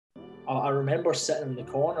I remember sitting in the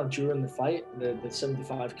corner during the fight, the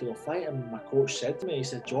 75 kilo fight, and my coach said to me, he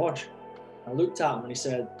said, George, I looked at him and he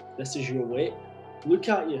said, this is your weight. Look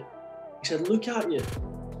at you. He said, look at you.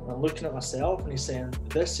 And I'm looking at myself and he's saying,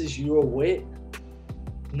 this is your weight.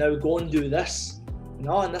 Now go and do this. You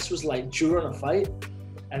know, and this was like during a fight.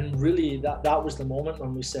 And really that was the moment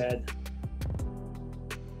when we said,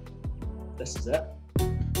 this is it.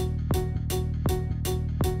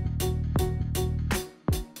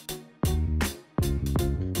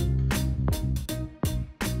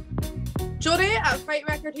 Jodie at Fight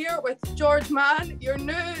Record here with George Mann, your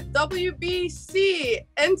new WBC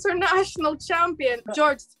international champion.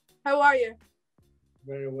 George, how are you?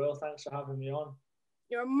 Very well, thanks for having me on.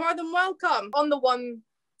 You're more than welcome. On the one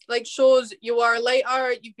shows you are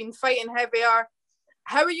lighter, you've been fighting heavier.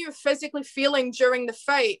 How are you physically feeling during the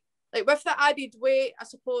fight? Like with the added weight, I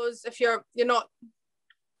suppose if you're not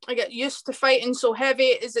get used to fighting so heavy,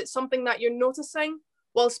 is it something that you're noticing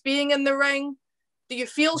whilst being in the ring? Do you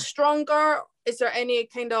feel stronger? Is there any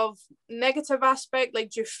kind of negative aspect?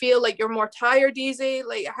 Like, do you feel like you're more tired easy?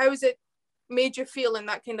 Like, how has it made you feel in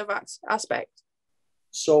that kind of aspect?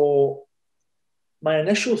 So my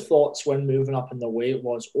initial thoughts when moving up in the weight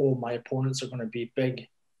was, oh, my opponents are going to be big.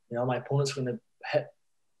 You know, my opponents are going to hit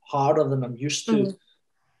harder than I'm used to.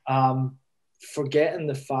 Forgetting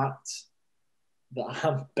the fact that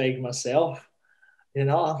I'm big myself. You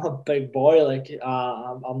know, I'm a big boy. Like,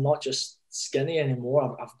 I'm not just skinny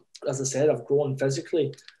anymore. As I said, I've grown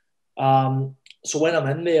physically. So when I'm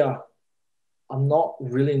in there, I'm not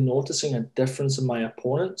really noticing a difference in my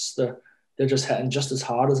opponents. They're just hitting just as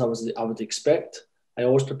hard as I would expect. I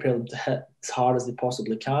always prepare them to hit as hard as they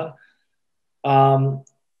possibly can.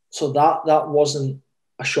 So that wasn't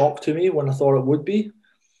a shock to me when I thought it would be.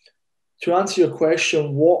 To answer your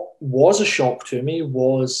question, what was a shock to me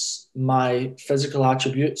was my physical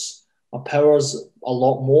attributes. My power's a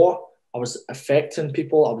lot more. I was affecting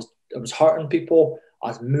people. I was hurting people. I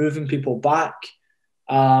was moving people back.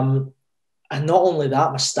 And not only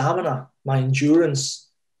that, my stamina, my endurance.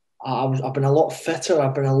 I've been a lot fitter.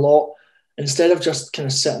 I've been a lot, instead of just kind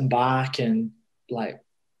of sitting back and like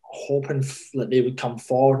hoping that they would come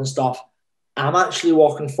forward and stuff, I'm actually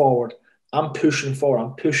walking forward. I'm pushing forward.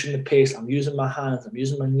 I'm pushing the pace. I'm using my hands. I'm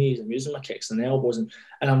using my knees. I'm using my kicks and elbows. And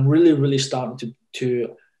I'm really, really starting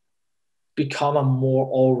to become a more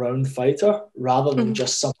all-round fighter rather than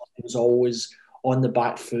just someone who's always on the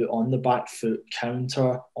back foot,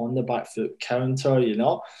 counter, on the back foot, counter, you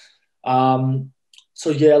know.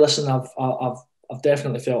 So yeah, listen, I've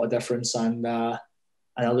definitely felt a difference, and I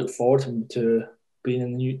look forward to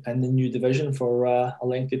being in the new division for a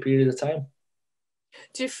lengthy period of time.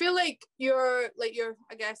 Do you feel like your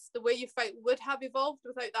I guess the way you fight would have evolved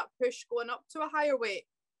without that push going up to a higher weight?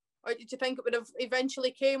 Or did you think it would have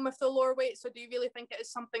eventually came with the lower weight? So do you really think it is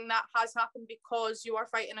something that has happened because you are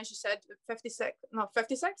fighting, as you said, 76?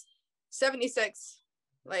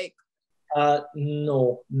 Like,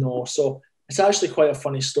 no. So it's actually quite a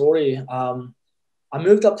funny story. I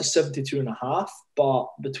moved up to 72.5, but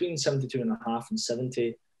between 72.5 and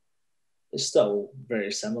 70, it's still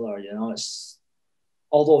very similar. You know,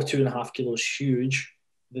 although 2.5 kilos is huge,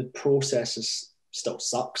 the process still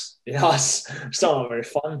sucks. You know, it's still not very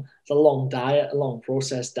fun. It's a long diet, a long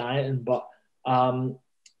process dieting. But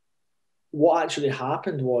what actually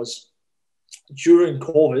happened was during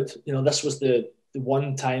COVID, you know, this was the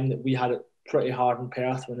one time that we had it pretty hard in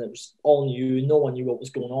Perth when it was all new. No one knew what was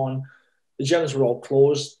going on. The gyms were all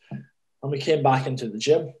closed, and we came back into the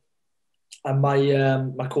gym. And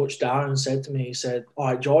my coach Darren said to me, he said, "All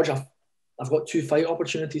right, George, I've got 2 fight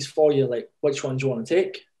opportunities for you. Like, which one do you want to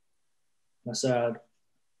take?" And I said, "I've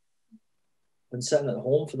been sitting at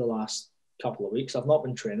home for the last couple of weeks. I've not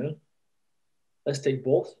been training. Let's take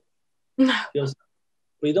both." He goes,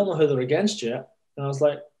 "But you don't know who they're against yet." And I was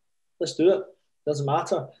like, "Let's do it. Doesn't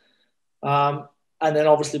matter." And then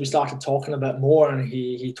obviously we started talking a bit more, and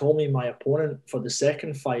he told me my opponent for the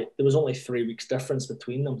second fight, there was only 3 weeks difference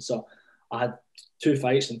between them. So I had 2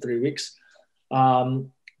 fights in 3 weeks.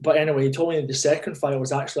 But anyway, he told me the second fight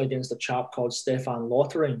was actually against a chap called Stefan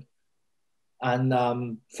Lottering.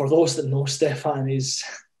 And for those that know Stefan, he's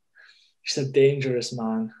a dangerous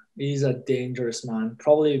man. He's a dangerous man.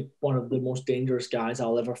 Probably one of the most dangerous guys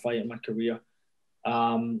I'll ever fight in my career.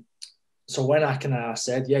 So when I kind of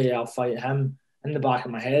said, yeah, I'll fight him, in the back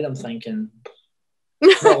of my head, I'm thinking,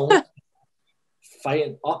 not only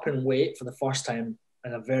fighting up in weight for the first time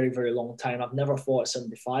in a very, very long time. I've never fought at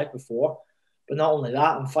 75 before. But not only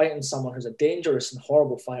that, I'm fighting someone who's a dangerous and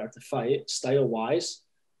horrible fighter to fight, style-wise,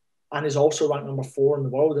 and is also ranked number 4 in the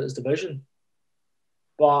world at his division.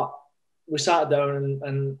 But we sat down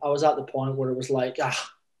and I was at the point where it was like,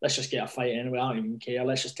 let's just get a fight anyway. I don't even care.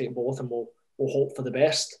 Let's just take both and we'll hope for the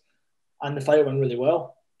best. And the fight went really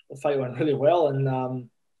well. And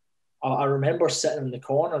I remember sitting in the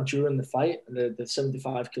corner during the fight, the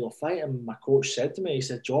 75 kilo fight, and my coach said to me, he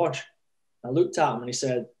said, George, I looked at him and he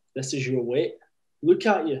said, this is your weight. Look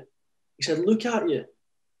at you. He said, look at you.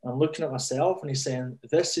 And I'm looking at myself and he's saying,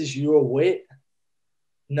 this is your weight.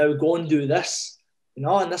 Now go and do this. You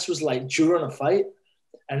know, and this was like during a fight.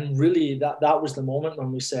 And really that was the moment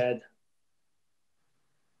when we said,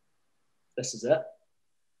 this is it.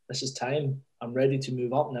 This is time. I'm ready to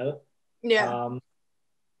move up now. Yeah.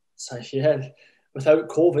 So yeah, without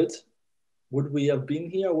COVID, would we have been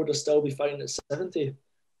here? Would I still be fighting at 70?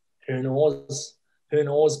 Who knows?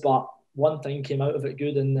 But one thing came out of it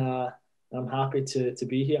good, and I'm happy to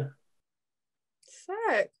be here.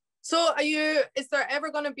 Sick. So is there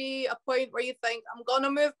ever going to be a point where you think, I'm going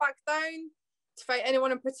to move back down to fight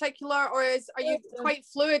anyone in particular? Or are you quite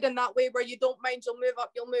fluid in that way where you don't mind, you'll move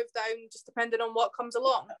up, you'll move down, just depending on what comes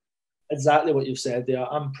along? Exactly what you've said there.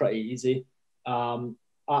 I'm pretty easy.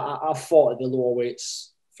 I've fought at the lower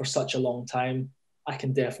weights for such a long time. I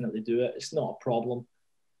can definitely do it. It's not a problem.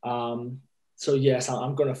 So yes,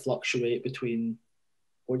 I'm going to fluctuate between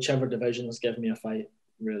whichever divisions give me a fight,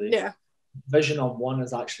 really. Yeah. Division of one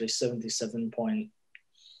is actually 77.9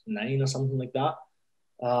 or something like that.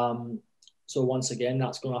 So once again,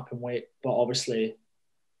 that's going up in weight. But obviously,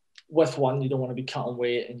 with one, you don't want to be cutting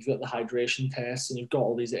weight, and you've got the hydration tests, and you've got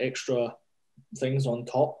all these extra things on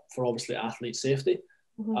top for obviously athlete safety.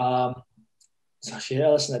 Mm-hmm. So yeah,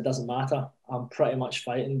 listen, it doesn't matter. I'm pretty much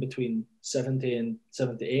fighting between 70 and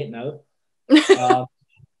 78 now. Yeah,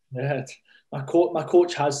 my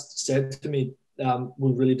coach has said to me,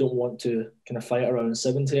 we really don't want to kind of fight around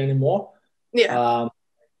 70 anymore. Yeah.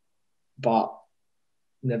 But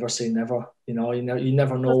never say never. You know, you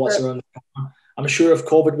never know what's around the corner. I'm sure if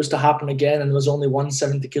COVID was to happen again and there was only one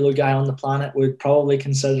 70-kilo guy on the planet, we'd probably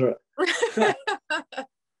consider it.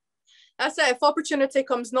 That's it. If opportunity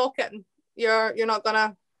comes knocking, you're not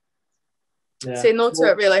gonna say no to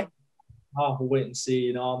it, really. We'll wait and see.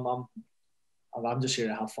 You know, I'm just here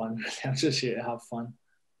to have fun. I'm just here to have fun.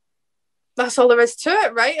 That's all there is to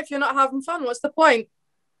it, right? If you're not having fun, what's the point?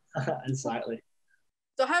 Exactly.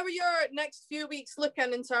 So how are your next few weeks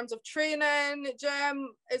looking in terms of training,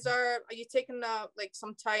 gym? Are you taking like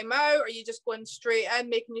some time out? Or are you just going straight in,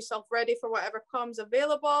 making yourself ready for whatever comes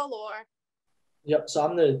available? Or Yep. So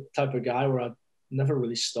I'm the type of guy where I never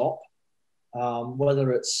really stop,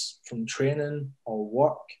 whether it's from training or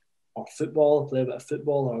work or football, play a bit of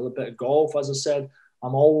football or a little bit of golf. As I said,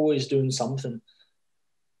 I'm always doing something.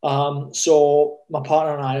 So my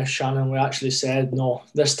partner and I, Shannon, we actually said, no,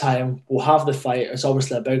 this time we'll have the fight. It's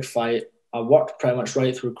obviously a big fight. I worked pretty much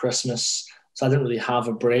right through Christmas, so I didn't really have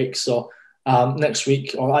a break. So next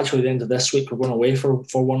week, or actually the end of this week, we're going away for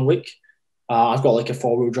 1 week. I've got like a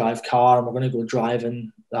 4-wheel drive car, and we're going to go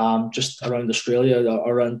driving just around Australia,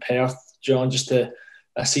 around Perth, John, just to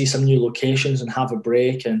see some new locations and have a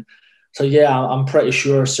break. And so, yeah, I'm pretty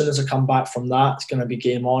sure as soon as I come back from that, it's going to be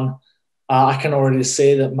game on. I can already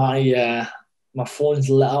say that my phone's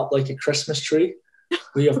lit up like a Christmas tree.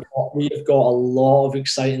 We have got a lot of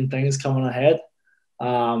exciting things coming ahead. You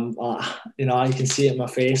know, I can see it in my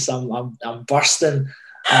face. I'm bursting.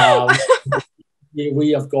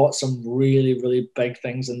 We have got some really, really big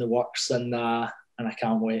things in the works, and I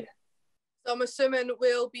can't wait. So I'm assuming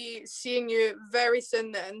we'll be seeing you very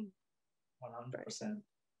soon then. 100%.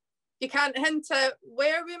 You can't hint at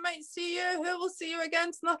where we might see you, who will see you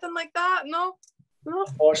against, nothing like that, no?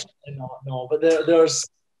 Unfortunately not, no. But there's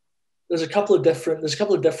a couple of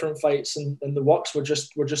different fights in the works. We're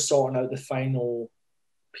just sorting out the final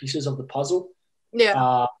pieces of the puzzle.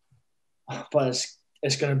 Yeah. But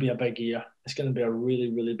it's going to be a big year. It's going to be a really,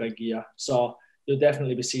 really big year. So you'll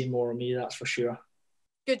definitely be seeing more of me, that's for sure.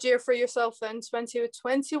 Good year for yourself then.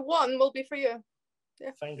 2021 will be for you.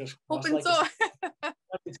 Yeah. Fingers crossed. Hoping so.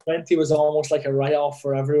 2020 was almost like a write-off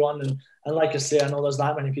for everyone. And like I say, I know there's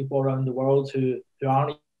that many people around the world who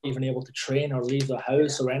aren't even able to train or leave their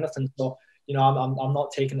house or anything. So, you know, I'm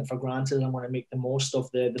not taking it for granted. I'm going to make the most of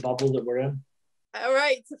the bubble that we're in. All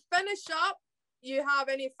right. To finish up, you have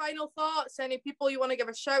any final thoughts? Any people you want to give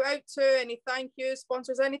a shout out to? Any thank you,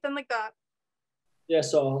 sponsors, anything like that? Yeah,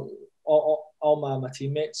 so all my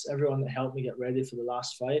teammates, everyone that helped me get ready for the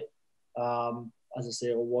last fight. As I say,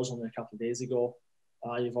 it was only a couple of days ago.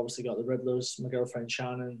 You've obviously got the Riddlers, my girlfriend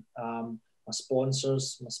Shannon, my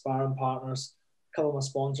sponsors, my sparring partners, a couple of my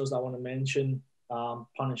sponsors that I want to mention,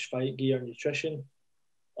 Punish Fight Gear and Nutrition,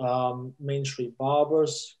 Main Street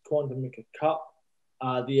Barbers, Quantum Maker Cup,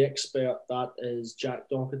 The expert, that is Jack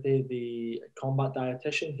Doherty, the combat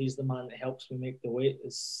dietitian. He's the man that helps me make the weight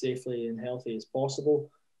as safely and healthy as possible.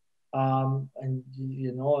 And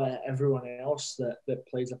you know, everyone else that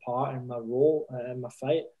plays a part in my role, in my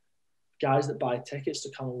fight, guys that buy tickets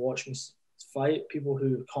to come and watch me fight, people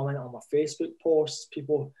who comment on my Facebook posts,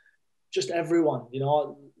 people, just everyone. You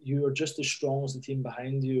know, you are just as strong as the team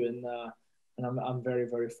behind you, and I'm very,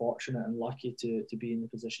 very fortunate and lucky to be in the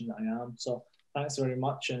position that I am. So thanks very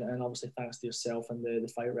much, and obviously thanks to yourself and the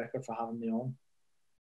Fight Record for having me on.